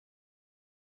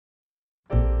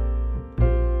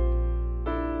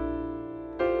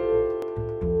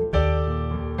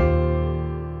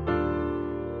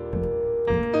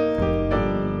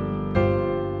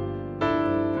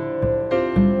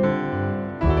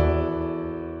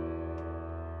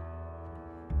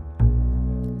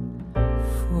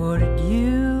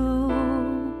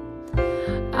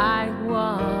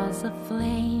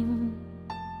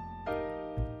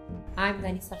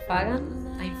Danisa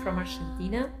Fagan. I'm from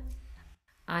Argentina.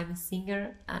 I'm a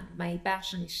singer and my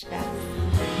passion is jazz.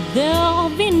 There'll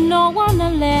be no one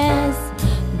unless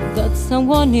that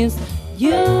someone is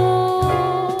you.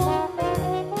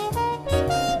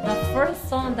 The first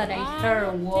song that I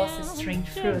heard was String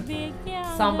Fruit,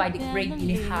 sung by the great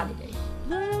Billie Holiday.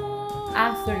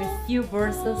 After a few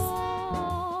verses,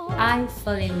 I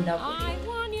fell in love with it.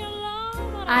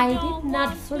 I did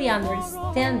not fully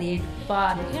understand it,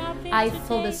 but I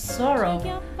felt the sorrow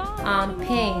and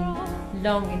pain,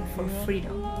 longing for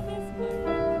freedom.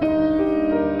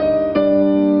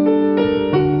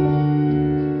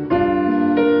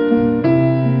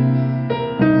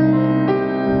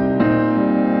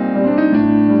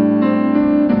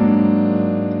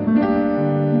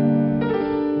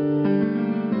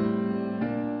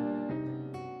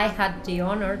 I had the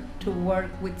honor to work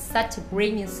with such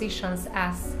great musicians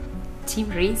as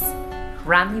Ries,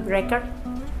 Randy Brecker,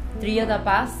 Trio Da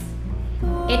Paz,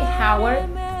 Ed Howard,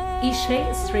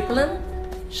 Strickland,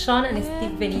 Sean and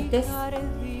Steve Benitez,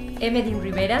 Emedim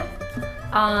Rivera,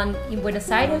 and in Buenos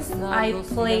Aires I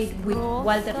played with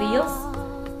Walter Rios,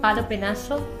 Palo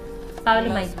Penayo,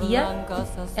 Pablo Maitia,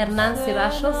 Hernan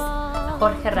Ceballos,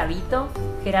 Jorge Rabito,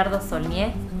 Gerardo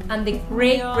Solnie, and the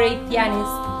great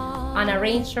pianists and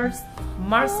arrangers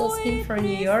Mark Soskin from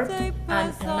New York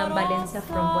and Hernan Valencia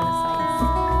from Buenos Aires.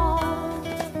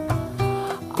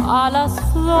 A las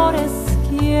flores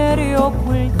quiere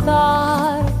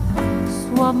ocultar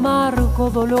su amargo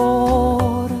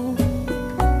dolor.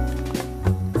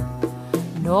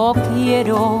 No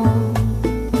quiero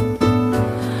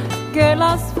que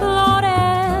las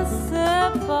flores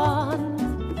sepan.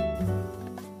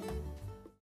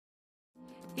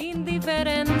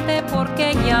 Indiferente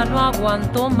porque ya no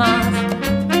aguanto más.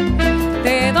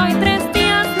 Te doy 3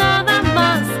 días nada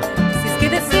más, si es que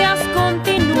deseas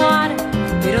continuar,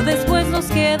 pero después nos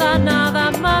queda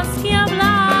nada más que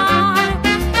hablar.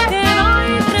 Te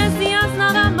doy 3 días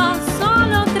nada más,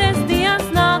 solo 3 días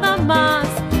nada más.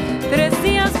 3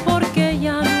 días porque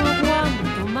ya no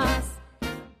aguanto más.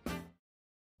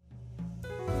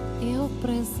 Eu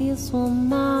preciso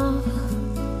amar.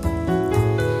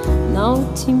 Não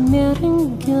te me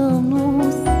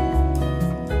enganos.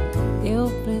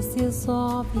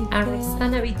 And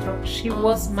Roseanna Vitro, she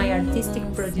was my artistic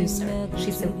producer.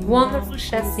 She's a wonderful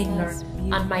jazz singer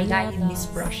and my guide in this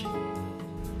project.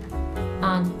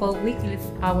 And Paul Wycliffe,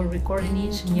 our recording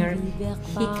engineer,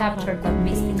 he captured the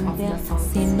mystic of the song.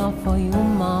 Se não foi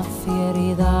uma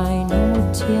ferida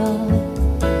inútil,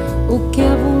 o que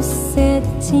você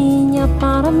tinha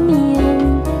para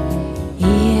mim?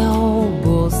 Eu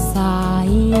vou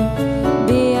sair,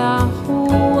 ver a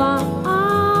rua,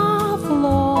 a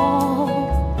flor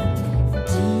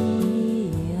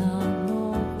de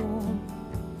amor.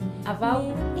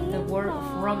 About the word of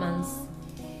romance,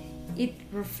 it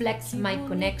reflects my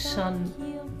connection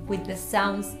with the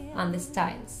sounds and the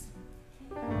styles.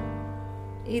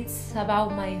 It's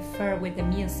about my affair with the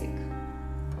music,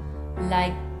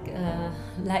 like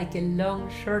a long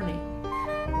journey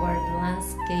where the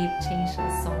landscape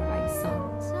changes song by song.